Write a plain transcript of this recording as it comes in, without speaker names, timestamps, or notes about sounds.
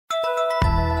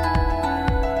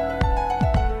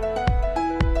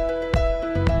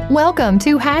Welcome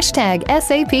to Hashtag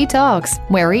SAP Talks,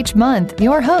 where each month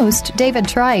your host, David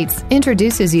Trites,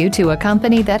 introduces you to a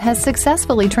company that has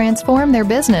successfully transformed their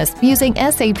business using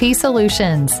SAP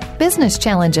solutions. Business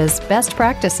challenges, best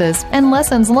practices, and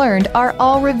lessons learned are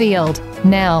all revealed.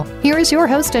 Now, here is your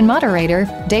host and moderator,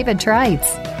 David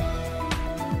Trites.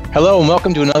 Hello and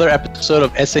welcome to another episode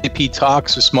of SAP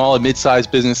Talks for Small and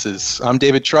Mid-Sized Businesses. I'm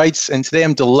David Trites, and today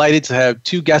I'm delighted to have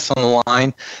two guests on the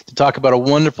line to talk about a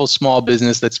wonderful small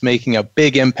business that's making a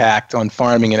big impact on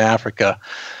farming in Africa.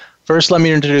 First, let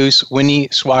me introduce Winnie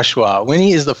Swashwa.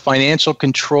 Winnie is the financial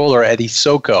controller at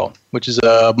Isoko, which is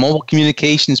a mobile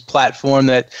communications platform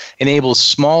that enables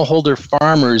smallholder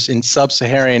farmers in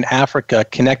sub-Saharan Africa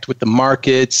connect with the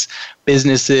markets,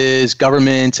 businesses,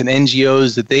 governments, and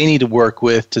NGOs that they need to work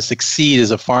with to succeed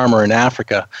as a farmer in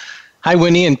Africa. Hi,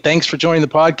 Winnie, and thanks for joining the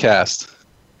podcast.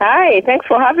 Hi, thanks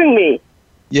for having me.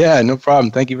 Yeah, no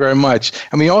problem. Thank you very much.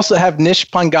 And we also have Nish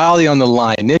Pangali on the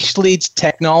line. Nish leads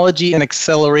technology and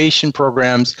acceleration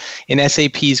programs in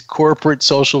SAP's corporate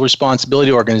social responsibility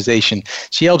organization.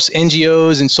 She helps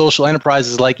NGOs and social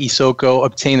enterprises like Isoko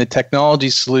obtain the technology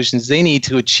solutions they need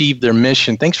to achieve their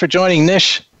mission. Thanks for joining,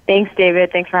 Nish. Thanks,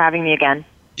 David. Thanks for having me again.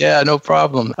 Yeah, no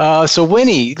problem. So,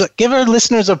 Winnie, give our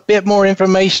listeners a bit more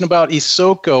information about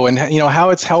Isoko and how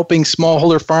it's helping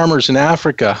smallholder farmers in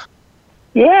Africa.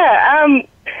 Yeah,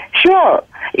 sure.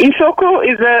 Isoko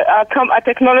is a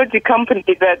technology company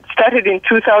that started in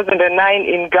 2009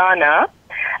 in Ghana.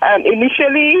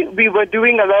 Initially, we were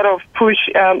doing a lot of push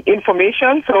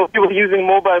information, so we were using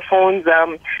mobile phones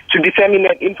to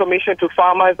disseminate information to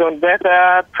farmers on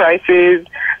weather, prices,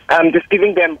 just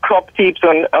giving them crop tips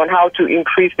on how to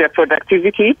increase their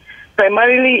productivity.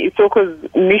 Primarily,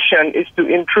 Isoko's mission is to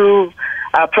improve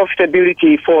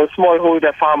profitability for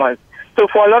smallholder farmers. So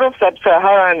for a lot of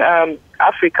sub-Saharan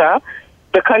Africa,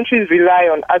 the countries rely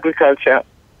on agriculture.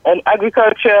 And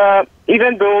agriculture,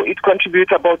 even though it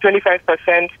contributes about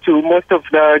 25% to most of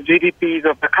the GDPs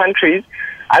of the countries,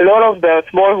 a lot of the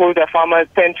smallholder farmers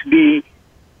tend to be,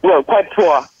 quite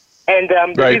poor. And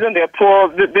the reason they're poor,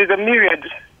 there's a myriad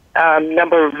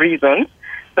number of reasons.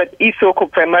 But Isoko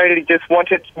primarily just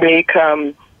wanted to make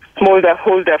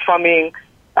smallholder farming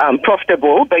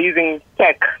profitable by using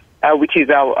tech, which is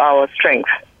our strength.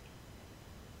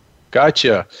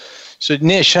 Gotcha. So,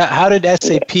 Nish, how did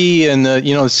SAP and the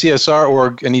CSR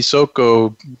org and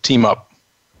Isoko team up?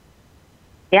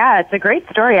 Yeah, it's a great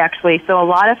story, actually. So a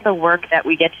lot of the work that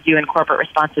we get to do in corporate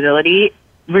responsibility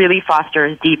really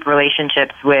fosters deep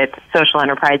relationships with social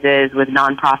enterprises, with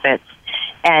nonprofits.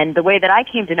 And the way that I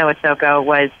came to know Isoko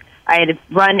was I had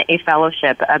run a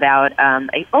fellowship about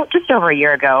just over a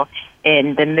year ago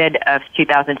in the mid of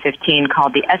 2015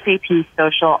 called the SAP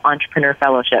Social Entrepreneur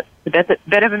Fellowship. So that's a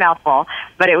bit of a mouthful,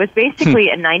 but it was basically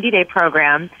a 90-day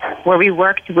program where we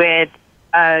worked with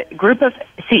a group of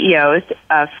CEOs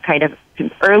of kind of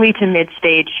early to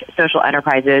mid-stage social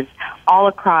enterprises all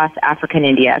across Africa and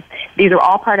India. These are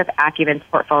all part of Acumen's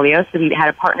portfolio, so we had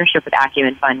a partnership with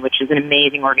Acumen Fund, which is an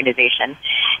amazing organization.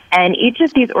 And each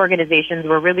of these organizations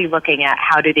were really looking at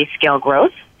how do they scale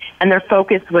growth, and their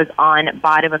focus was on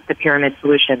bottom-of-the-pyramid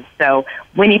solutions. So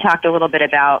Winnie talked a little bit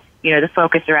about, the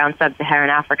focus around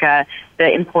sub-Saharan Africa,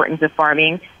 the importance of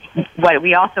farming. What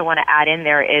we also want to add in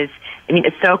there is,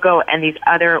 Isoko and these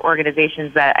other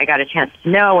organizations that I got a chance to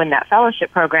know in that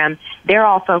fellowship program, they're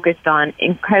all focused on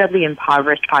incredibly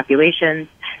impoverished populations.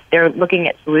 They're looking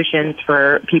at solutions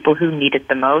for people who need it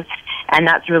the most, and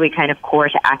that's really kind of core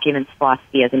to Acumen's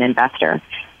philosophy as an investor.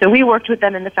 So we worked with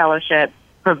them in the fellowship,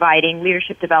 providing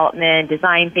leadership development,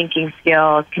 design thinking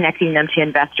skills, connecting them to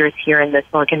investors here in the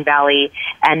Silicon Valley,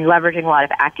 and leveraging a lot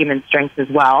of Acumen's strengths as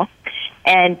well.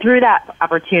 And through that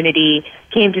opportunity,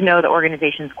 came to know the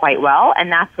organizations quite well,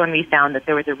 and that's when we found that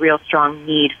there was a real strong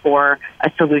need for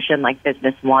a solution like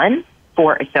Business One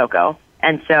for Isoko.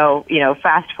 And so,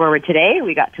 fast forward today,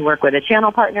 we got to work with a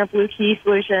channel partner, Blue Key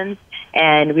Solutions,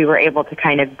 and we were able to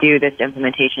kind of do this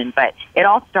implementation. But it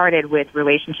all started with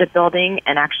relationship building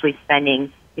and actually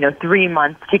spending, 3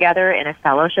 months together in a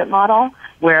fellowship model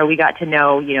where we got to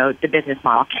know, the business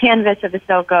model canvas of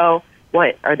Isoko,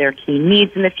 what are their key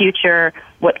needs in the future,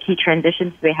 what key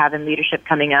transitions do they have in leadership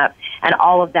coming up, and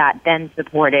all of that then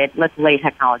supported, let's lay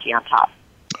technology on top.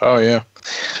 Oh, yeah.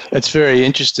 That's very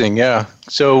interesting, yeah.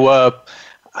 So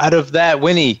out of that,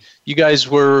 Winnie, you guys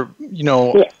were,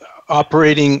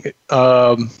 operating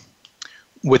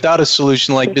without a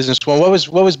solution like Business One. What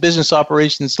was business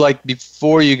operations like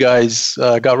before you guys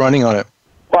got running on it?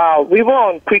 Wow, we were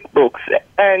on QuickBooks,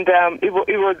 and it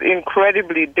was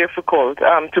incredibly difficult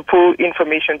to pull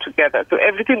information together. So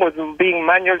everything was being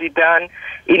manually done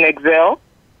in Excel,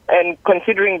 And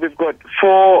considering we've got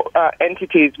 4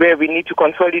 entities where we need to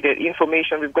consolidate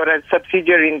information, we've got a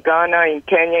subsidiary in Ghana, in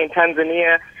Kenya, in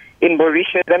Tanzania, in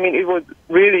Mauritius. I mean, it was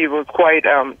quite,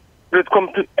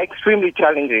 extremely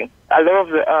challenging. A lot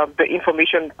of the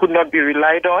information could not be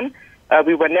relied on.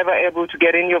 We were never able to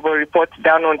get any of our reports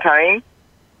done on time.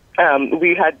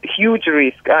 We had huge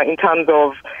risk in terms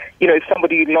of, if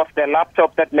somebody lost their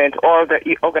laptop, that meant all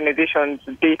the organization's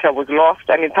data was lost.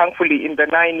 I mean, thankfully, in the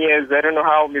 9 years, I don't know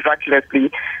how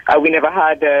miraculously, we never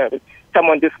had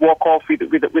someone just walk off with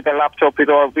a laptop with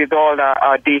all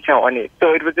our data on it.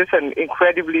 So it was just an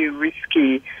incredibly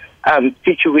risky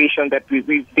situation that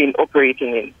we've been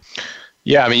operating in.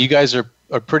 Yeah, I mean, you guys are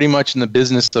pretty much in the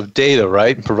business of data,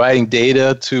 right? Providing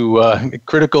data to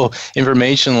critical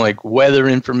information like weather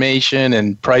information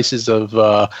and prices of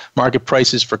market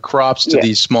prices for crops to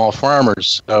these small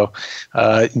farmers. So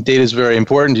data is very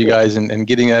important to you guys, and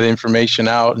getting that information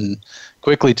out and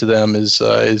quickly to them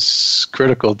is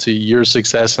critical to your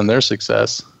success and their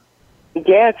success.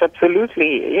 Yes,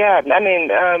 absolutely. Yeah, I mean,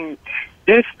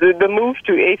 the move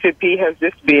to SAP has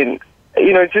just been,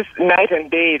 just night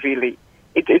and day, really.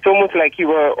 It's almost like you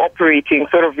were operating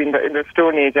sort of in the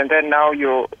Stone Age, and then now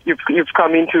you've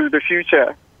come into the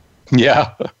future.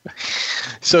 Yeah.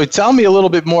 So tell me a little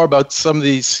bit more about some of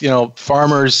these,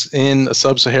 farmers in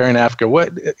sub-Saharan Africa.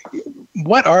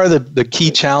 What are the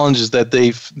key challenges that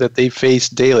they face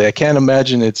daily? I can't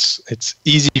imagine it's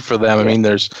easy for them. I mean,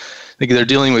 they're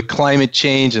dealing with climate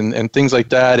change and things like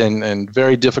that, and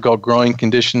very difficult growing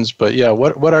conditions. But yeah,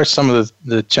 what are some of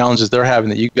the challenges they're having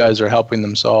that you guys are helping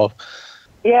them solve?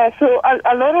 Yeah, so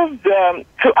a lot of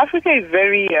so Africa is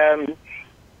very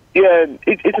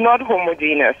it's not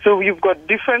homogeneous. So you've got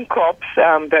different crops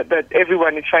that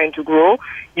everyone is trying to grow.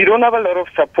 You don't have a lot of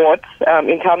support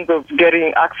in terms of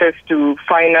getting access to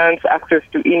finance, access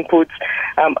to inputs,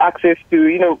 access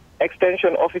to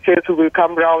extension officers who will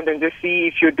come around and just see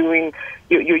if you're using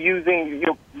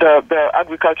the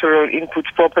agricultural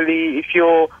inputs properly, if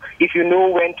you know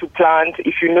when to plant,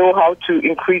 if you know how to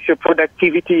increase your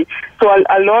productivity. So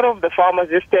a lot of the farmers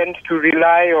just tend to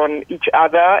rely on each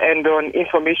other and on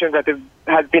information that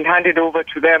has been handed over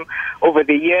to them over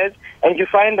the years. And you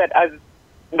find that as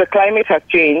the climate has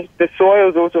changed, the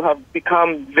soils also have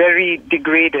become very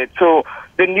degraded. So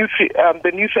the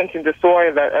nutrients in the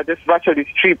soil are just virtually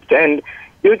stripped, and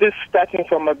you're just starting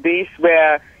from a base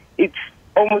where it's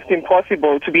almost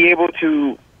impossible to be able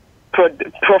to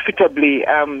profitably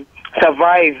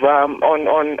survive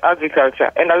on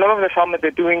agriculture. And a lot of the farmers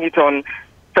are doing it on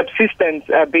subsistence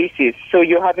basis. So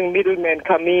you're having middlemen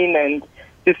come in and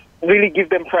just really give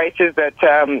them prices that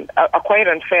are quite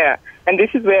unfair. And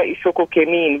this is where Isoko came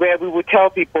in, where we would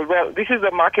tell people, well, this is the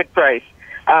market price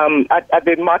at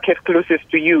the market closest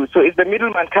to you. So if the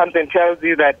middleman comes and tells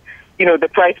you that, the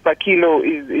price per kilo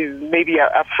is maybe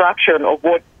a fraction of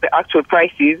what the actual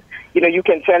price is, you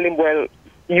can tell him, well,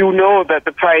 that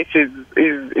the price is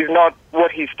not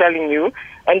what he's telling you,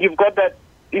 and you've got that,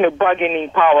 bargaining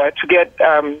power to get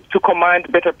to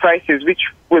command better prices, which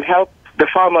will help the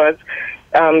farmers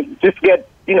just get,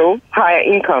 higher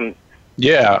income.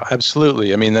 Yeah,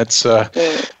 absolutely. I mean, that's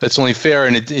only fair,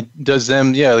 and it does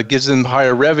them. Yeah, it gives them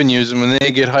higher revenues, and when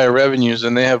they get higher revenues,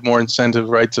 then they have more incentive,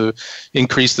 right, to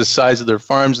increase the size of their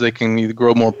farms. They can either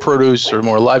grow more produce or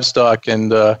more livestock,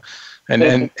 and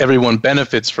everyone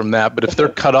benefits from that. But if they're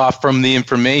cut off from the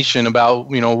information about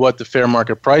what the fair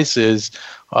market price is,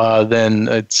 then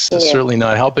it's certainly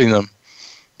not helping them.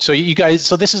 So you guys,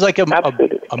 this is like a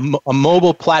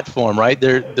mobile platform, right?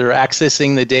 They're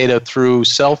accessing the data through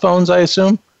cell phones, I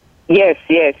assume? Yes.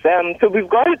 So we've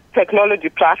got a technology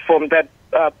platform that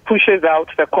pushes out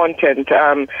the content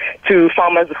to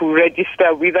farmers who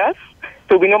register with us.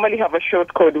 So we normally have a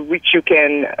short code which you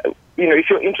can, if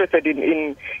you're interested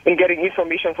in getting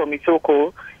information from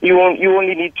Isoko, you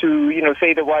only need to,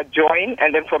 say the word join,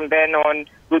 and then from then on,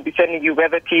 we'll be sending you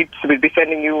weather tips, we'll be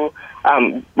sending you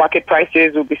market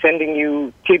prices, we'll be sending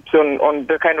you tips on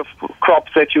the kind of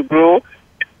crops that you grow.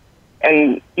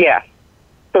 And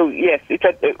so yes,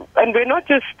 and we're not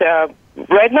just,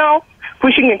 right now,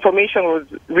 pushing information was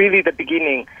really the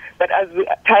beginning. But as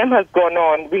time has gone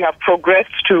on, we have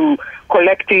progressed to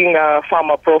collecting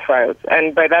farmer profiles.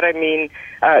 And by that I mean,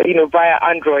 via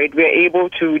Android, we're able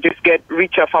to just get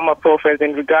richer farmer profiles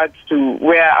in regards to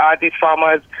where are these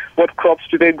farmers, what crops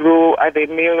do they grow, are they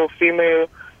male or female,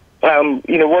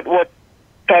 what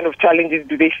kind of challenges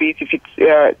do they face if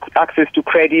it's access to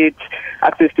credit,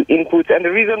 access to inputs. And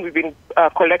the reason we've been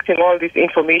collecting all this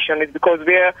information is because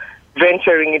we're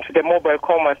venturing into the mobile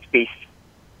commerce space.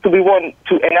 So we want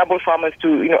to enable farmers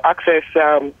to, access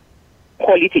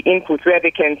quality inputs where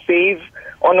they can save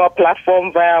on our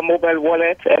platform via mobile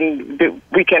wallet, and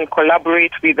we can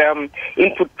collaborate with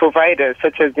input providers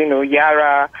such as,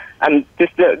 Yara and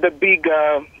just the big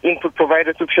input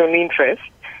providers who've shown interest,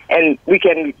 and we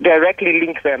can directly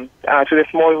link them to the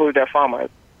smallholder farmers,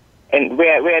 and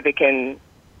where they can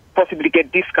possibly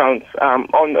get discounts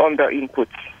on the inputs.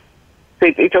 So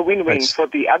it's a win-win for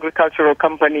the agricultural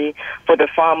company, for the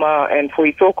farmer, and for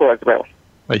Isoko as well.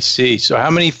 I see. So how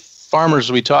many farmers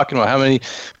are we talking about? How many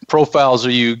profiles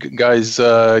are you guys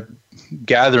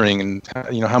gathering, and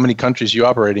how many countries are you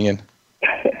operating in?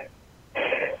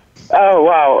 Oh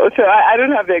wow! So I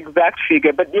don't have the exact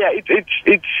figure, but yeah,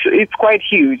 it's quite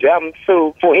huge.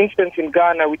 So for instance, in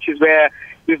Ghana, which is where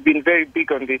we've been very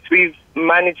big on this, we've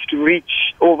managed to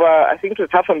reach over, I think it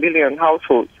was 500,000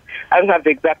 households. I don't have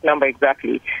the exact number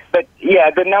exactly, but yeah,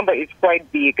 the number is quite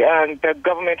big, and the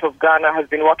government of Ghana has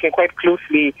been working quite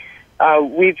closely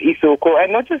with Isoko,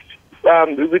 and not just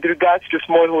with regards to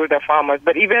smallholder farmers,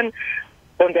 but even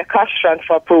on their cash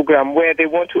transfer program, where they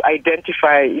want to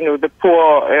identify, the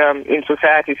poor in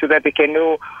society, so that they can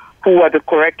know who are the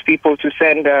correct people to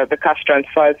send the cash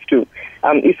transfers to.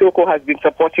 Isoko has been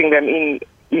supporting them in,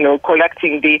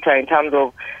 collecting data in terms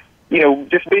of,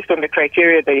 just based on the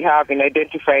criteria they have in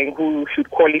identifying who should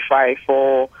qualify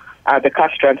for the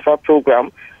cash transfer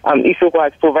program. Isoko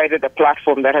has provided a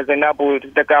platform that has enabled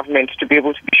the government to be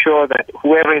able to be sure that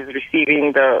whoever is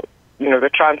receiving the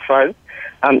transfers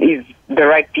is the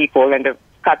right people, and to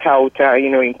cut out,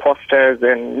 imposters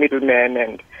and middlemen,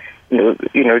 and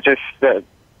just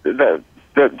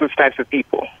those types of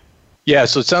people. Yeah,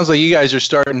 so it sounds like you guys are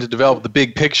starting to develop the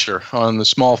big picture on the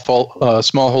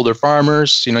smallholder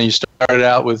farmers. You started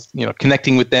out with,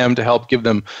 connecting with them to help give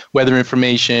them weather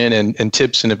information and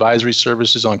tips and advisory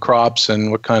services on crops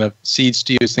and what kind of seeds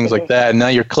to use, things like that. And now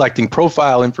you're collecting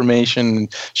profile information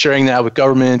and sharing that with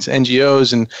governments,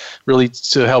 NGOs, and really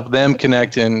to help them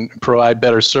connect and provide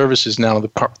better services now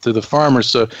to the farmers.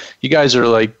 So you guys are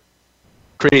like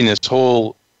creating this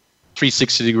whole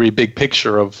 360-degree big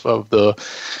picture of the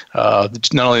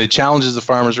not only the challenges the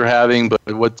farmers are having, but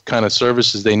what kind of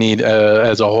services they need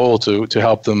as a whole to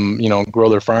help them, grow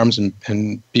their farms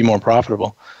and be more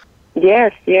profitable.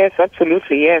 Yes,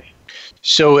 absolutely, yes.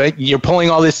 So you're pulling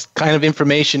all this kind of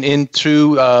information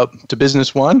into to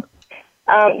Business One?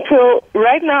 So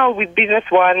right now with Business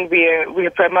One,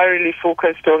 we're primarily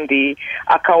focused on the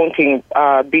accounting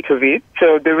bit of it.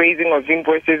 So the raising of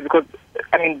invoices, because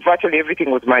virtually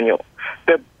everything was manual.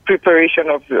 The preparation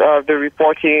of the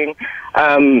reporting,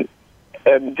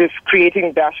 just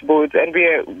creating dashboards, and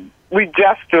we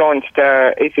just launched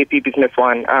SAP Business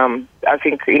One, I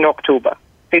think in October.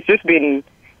 This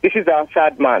is our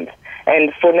third month.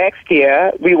 And for next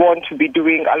year, we want to be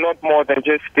doing a lot more than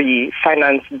just the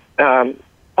finance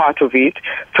part of it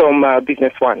from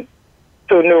Business One.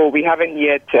 So no, we haven't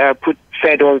yet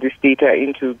fed all this data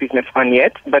into Business One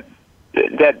yet, but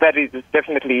that is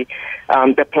definitely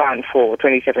the plan for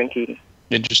 2017.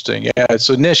 Interesting. Yeah.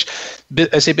 So Nish,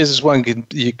 SA Business One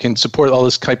you can support all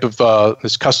this type of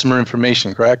this customer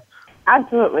information, correct?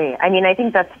 Absolutely. I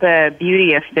think that's the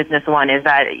beauty of Business One is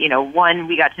that, one,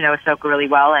 we got to know Isoko really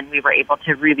well, and we were able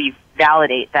to really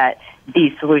validate that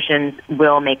these solutions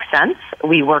will make sense.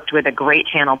 We worked with a great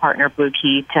channel partner, Blue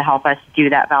Key, to help us do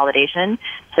that validation.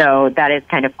 So that is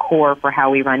kind of core for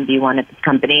how we run B1 at this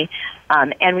company.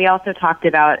 And we also talked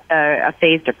about a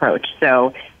phased approach.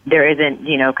 So there isn't,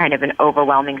 kind of an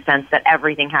overwhelming sense that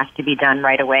everything has to be done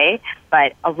right away,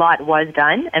 but a lot was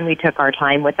done, and we took our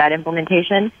time with that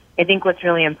implementation. I think what's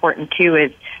really important, too,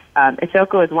 is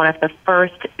Isoko is one of the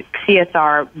first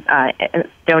CSR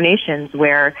donations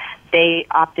where they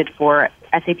opted for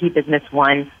SAP Business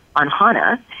One on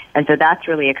HANA, and so that's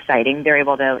really exciting. They're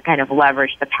able to kind of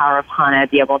leverage the power of HANA,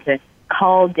 be able to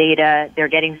cull data. They're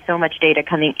getting so much data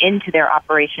coming into their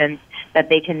operations that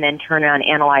they can then turn around,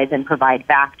 analyze, and provide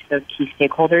back to those key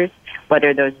stakeholders,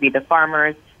 whether those be the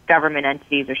farmers, government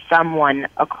entities, or someone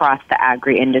across the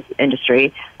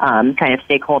agri-industry kind of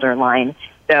stakeholder line.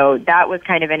 So that was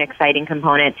kind of an exciting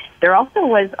component. There also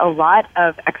was a lot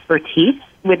of expertise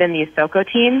within the Isoko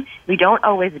team. We don't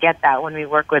always get that when we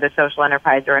work with a social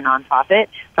enterprise or a nonprofit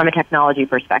from a technology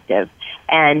perspective.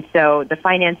 And so the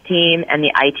finance team and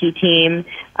the IT team,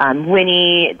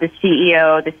 Winnie, the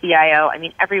CEO, the CIO,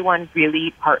 everyone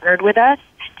really partnered with us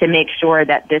to make sure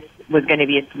that this was going to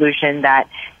be a solution that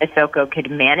Isoko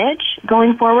could manage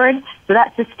going forward. So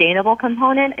that sustainable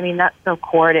component, that's so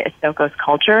core to Isoko's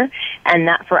culture. And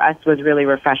that for us was really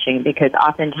refreshing because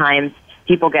oftentimes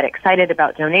people get excited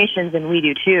about donations, and we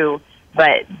do too,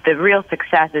 But the real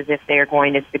success is if they are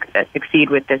going to succeed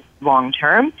with this long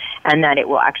term, and that it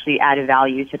will actually add a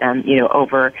value to them,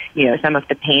 over, some of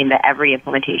the pain that every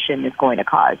implementation is going to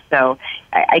cause. So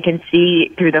I can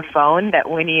see through the phone that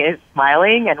Winnie is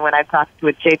smiling, and when I've talked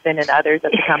with Jason and others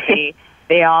at the company,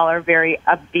 they all are very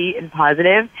upbeat and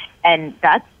positive, and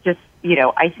that's just,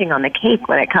 icing on the cake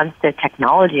when it comes to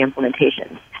technology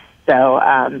implementations. So,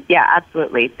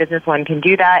 absolutely. Business One can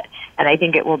do that, and I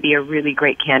think it will be a really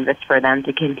great canvas for them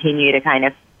to continue to kind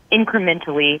of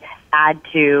incrementally add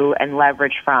to and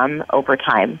leverage from over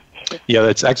time. Yeah,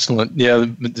 that's excellent. Yeah,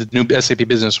 the new SAP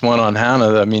Business One on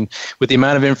HANA, I mean, with the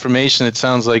amount of information, it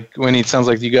sounds like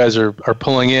you guys are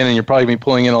pulling in, and you're probably going to be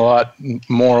pulling in a lot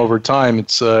more over time.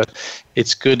 It's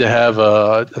good to have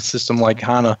a system like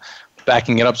HANA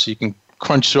backing it up so you can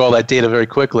crunch through all that data very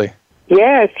quickly.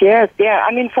 Yes. Yeah.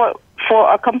 I mean, for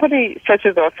a company such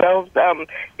as ourselves,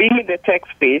 being in the tech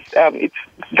space, it's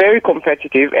very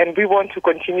competitive, and we want to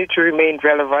continue to remain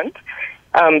relevant.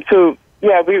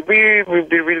 We will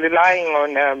be relying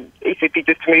on SAP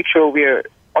just to make sure we're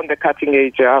on the cutting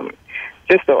edge,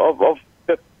 just of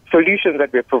the solutions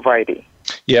that we're providing.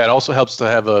 Yeah, it also helps to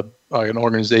have an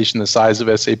organization the size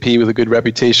of SAP with a good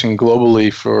reputation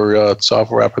globally for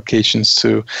software applications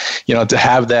to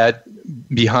have that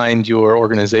behind your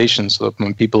organization, so that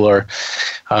when people are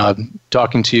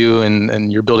talking to you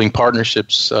and you're building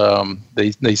partnerships,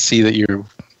 they see that you're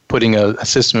putting a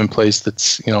system in place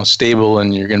that's stable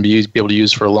and you're going to be able to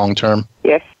use for a long term.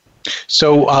 Yes.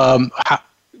 So,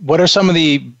 what are some of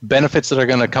the benefits that are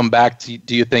going to come back?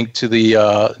 Do you think to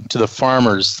the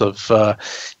farmers of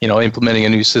implementing a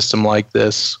new system like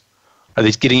this? Are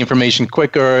they getting information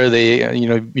quicker? Are they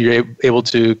you're able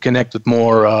to connect with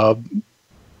more,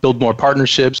 build more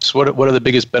partnerships? What are the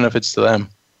biggest benefits to them?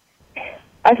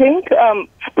 I think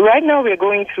right now we're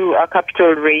going through a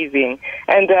capital raising,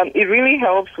 and it really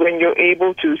helps when you're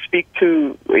able to speak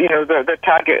to the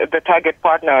target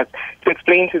partners to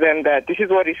explain to them that this is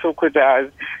what Isoko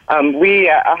does. We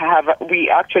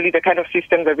actually the kind of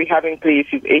system that we have in place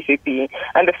is SAP,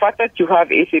 and the fact that you have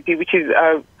SAP, which is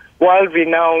a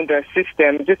well-renowned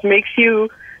system, just makes you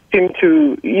seem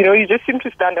to you just seem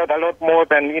to stand out a lot more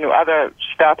than other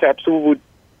startups who would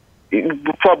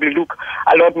probably look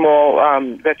a lot more,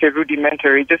 let's say,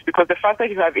 rudimentary, just because the fact that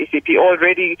you have SAP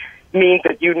already means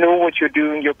that you know what you're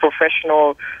doing, you're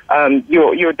professional,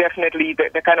 you're definitely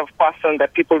the kind of person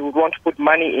that people would want to put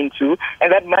money into,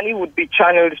 and that money would be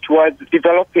channeled towards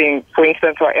developing, for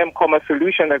instance, our m-commerce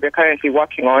solution that we're currently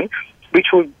working on, which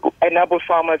would enable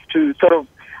farmers to sort of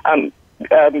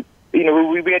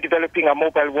we are developing a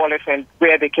mobile wallet and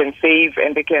where they can save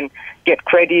and they can get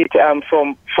credit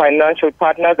from financial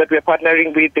partners that we're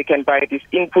partnering with. They can buy these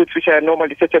inputs, which are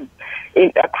normally such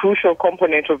a crucial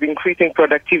component of increasing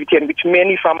productivity and which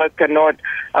many farmers cannot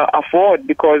afford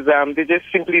because they just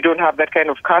simply don't have that kind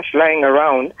of cash lying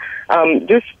around.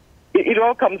 It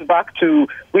all comes back to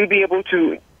we'll be able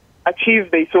to achieve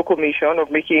the Isoko mission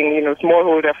of making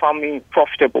smallholder farming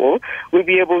profitable. We'll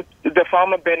be able the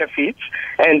farmer benefits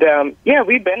and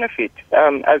we benefit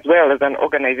as well as an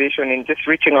organization in just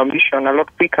reaching our mission a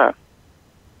lot quicker.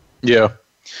 Yeah,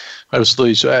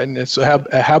 absolutely. So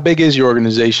how big is your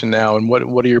organization now, and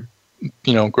what are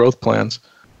your growth plans?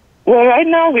 Well, right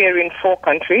now we are in 4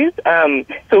 countries.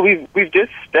 So we've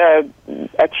just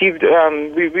achieved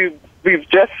we've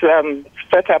just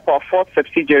set up our 4th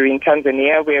subsidiary in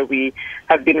Tanzania, where we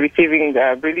have been receiving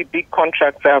really big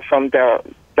contracts from the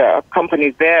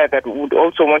companies there that would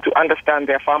also want to understand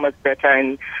their farmers better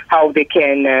and how they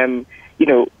can,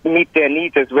 meet their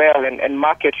needs as well and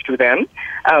market to them.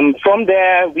 From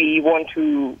there, we want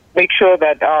to make sure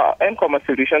that our m-commerce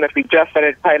solution that we just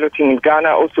started piloting in Ghana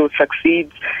also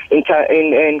succeeds in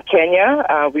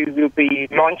Kenya. We will be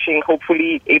launching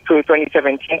hopefully April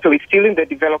 2017, so it's still in the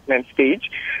development stage.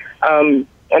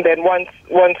 And then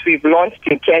once we've launched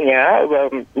in Kenya,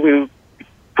 we'll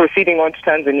proceeding on to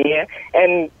Tanzania,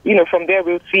 and from there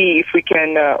we'll see if we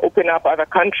can open up other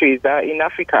countries in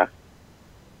Africa.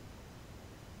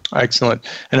 Excellent.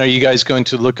 And are you guys going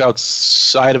to look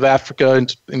outside of Africa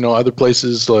and other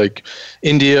places like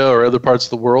India or other parts of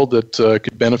the world that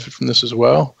could benefit from this as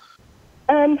well?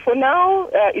 For now,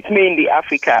 it's mainly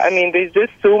Africa. I mean, there's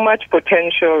just so much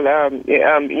potential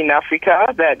in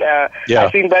Africa that I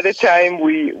think by the time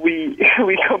we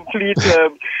complete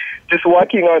just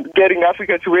working on getting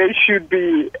Africa to where it should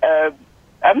be,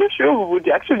 I'm not sure we would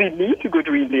actually need to go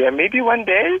to India. Maybe one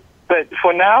day, but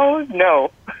for now,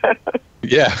 no.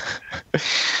 Yeah.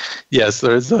 Yes,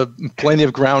 there's plenty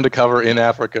of ground to cover in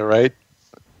Africa, right?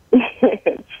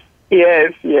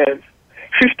 Yes.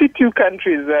 52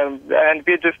 countries, and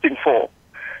we're just in 4.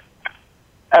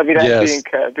 I mean, Yes. I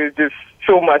think there's just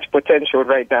so much potential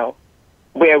right now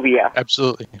where we are.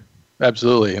 Absolutely.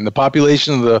 And the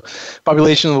population of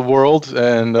the world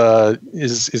and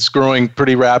is growing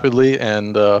pretty rapidly,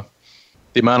 and the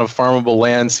amount of farmable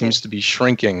land seems to be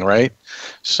shrinking, right?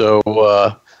 So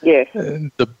Yes.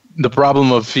 the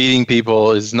problem of feeding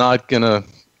people is not going to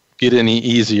get any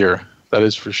easier. That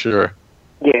is for sure.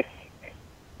 Yes.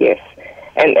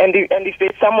 And if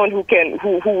there's someone who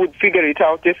would figure it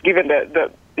out, just given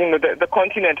the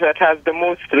continent that has the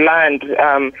most land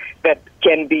that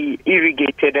can be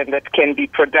irrigated and that can be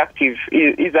productive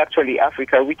is actually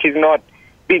Africa, which is not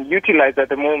being utilized at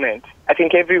the moment. I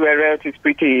think everywhere else is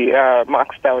pretty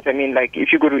maxed out. I mean, like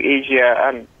if you go to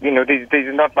Asia,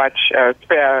 there's not much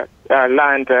spare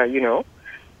land,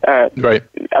 Right.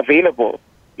 available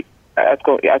as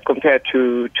compared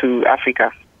to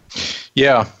Africa.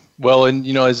 Yeah. Well, and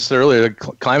as I said earlier,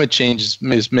 climate change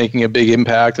is making a big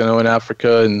impact. I know in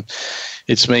Africa, and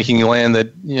it's making land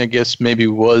that I guess maybe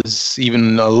was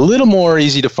even a little more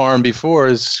easy to farm before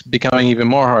is becoming even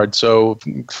more hard. So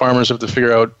farmers have to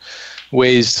figure out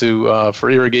ways to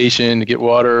for irrigation to get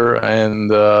water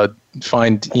and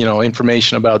find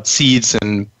information about seeds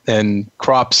and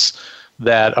crops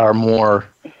that are more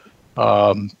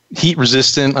heat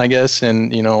resistant, I guess,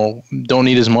 and don't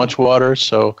need as much water.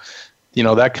 So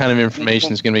that kind of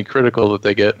information is going to be critical that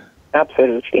they get.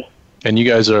 Absolutely. And you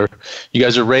guys are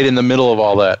right in the middle of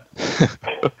all that.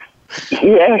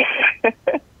 Yes.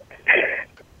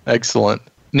 Excellent.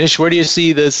 Nish, where do you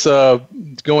see this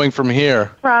going from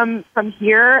here? From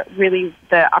here, really,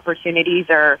 the opportunities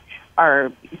are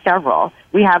several.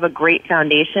 We have a great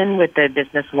foundation with the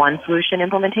Business One solution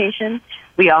implementation.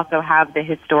 We also have the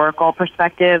historical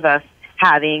perspective of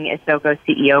having Isoko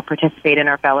CEO participate in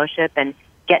our fellowship and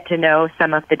get to know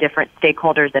some of the different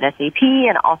stakeholders at SAP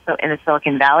and also in the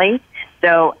Silicon Valley.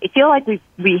 So I feel like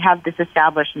we have this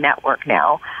established network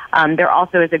now. There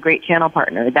also is a great channel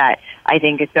partner that I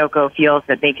think Isoko feels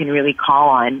that they can really call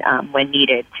on when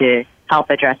needed to help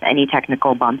address any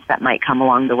technical bumps that might come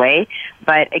along the way.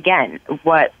 But again,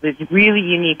 what was really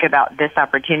unique about this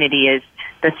opportunity is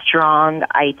the strong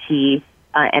IT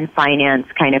and finance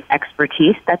kind of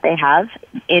expertise that they have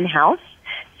in-house.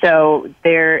 So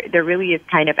there really is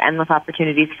kind of endless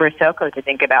opportunities for Isoko to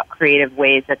think about creative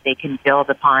ways that they can build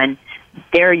upon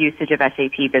their usage of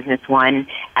SAP Business One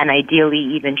and ideally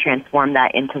even transform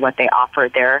that into what they offer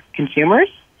their consumers.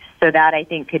 So that, I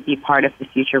think, could be part of the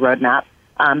future roadmap.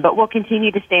 But we'll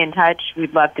continue to stay in touch.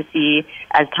 We'd love to see,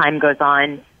 as time goes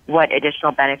on, what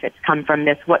additional benefits come from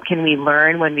this. What can we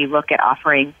learn when we look at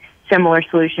offering similar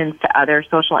solutions to other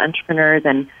social entrepreneurs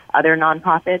and other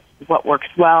nonprofits? What works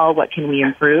well? What can we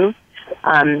improve?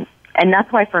 And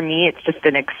that's why, for me, it's just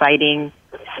an exciting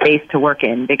space to work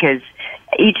in, because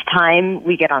each time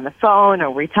we get on the phone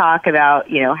or we talk about,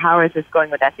 how is this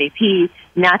going with SAP,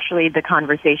 naturally the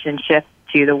conversation shifts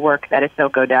to the work that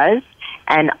Isoko does.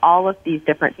 And all of these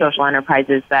different social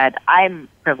enterprises that I'm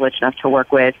privileged enough to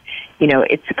work with,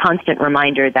 it's a constant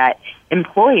reminder that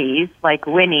employees like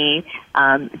Winnie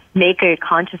make a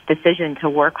conscious decision to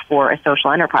work for a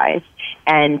social enterprise.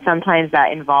 And sometimes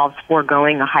that involves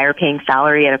foregoing a higher paying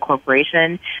salary at a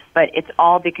corporation, but it's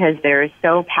all because they're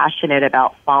so passionate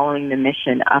about following the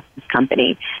mission of this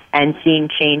company and seeing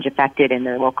change affected in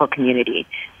their local community.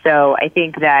 So I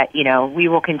think that, we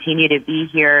will continue to be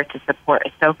here to support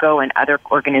Isoko and other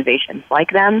organizations like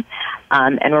them.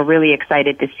 And we're really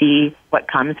excited to see what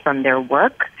comes from their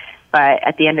work. But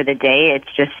at the end of the day,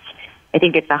 I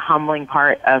think it's a humbling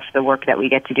part of the work that we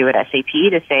get to do at SAP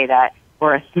to say that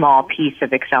we're a small piece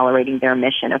of accelerating their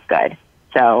mission of good.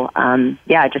 So,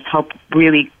 I just hope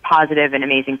really positive and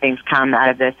amazing things come out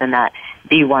of this, and that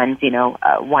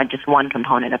B1's, one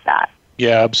component of that.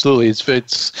 Yeah, absolutely.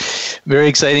 It's very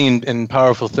exciting and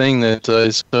powerful thing that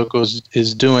Isoko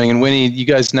is doing. And Winnie, you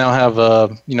guys now have,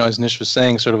 as Nish was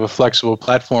saying, sort of a flexible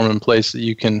platform in place that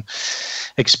you can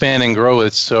expand and grow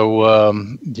with. So,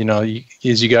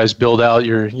 as you guys build out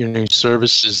your new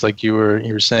services, like you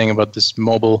were saying about this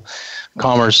mobile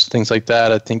commerce, things like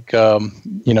that, I think,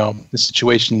 the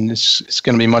situation is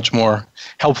going to be much more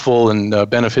helpful and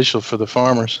beneficial for the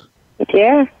farmers.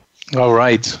 Yeah. All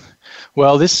right.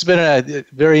 Well, this has been a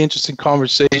very interesting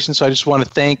conversation, so I just want to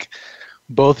thank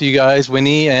both of you guys,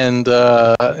 Winnie and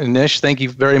Nish. Thank you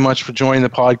very much for joining the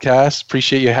podcast.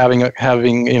 Appreciate you having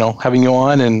you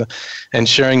on and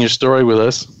sharing your story with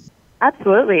us.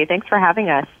 Absolutely. Thanks for having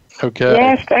us. Okay.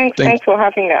 Yes, thanks for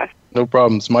having us. No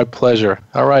problem. It's my pleasure.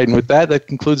 All right, and with that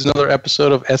concludes another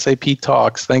episode of SAP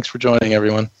Talks. Thanks for joining,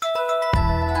 everyone.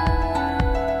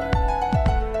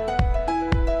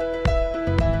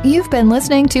 You've been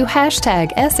listening to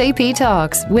 #SAP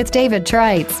Talks with David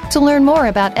Trites. To learn more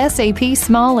about SAP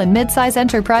Small and Midsize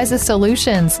Enterprises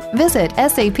Solutions, visit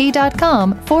sap.com/SME.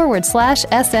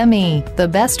 The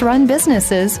best run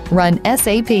businesses run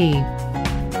SAP.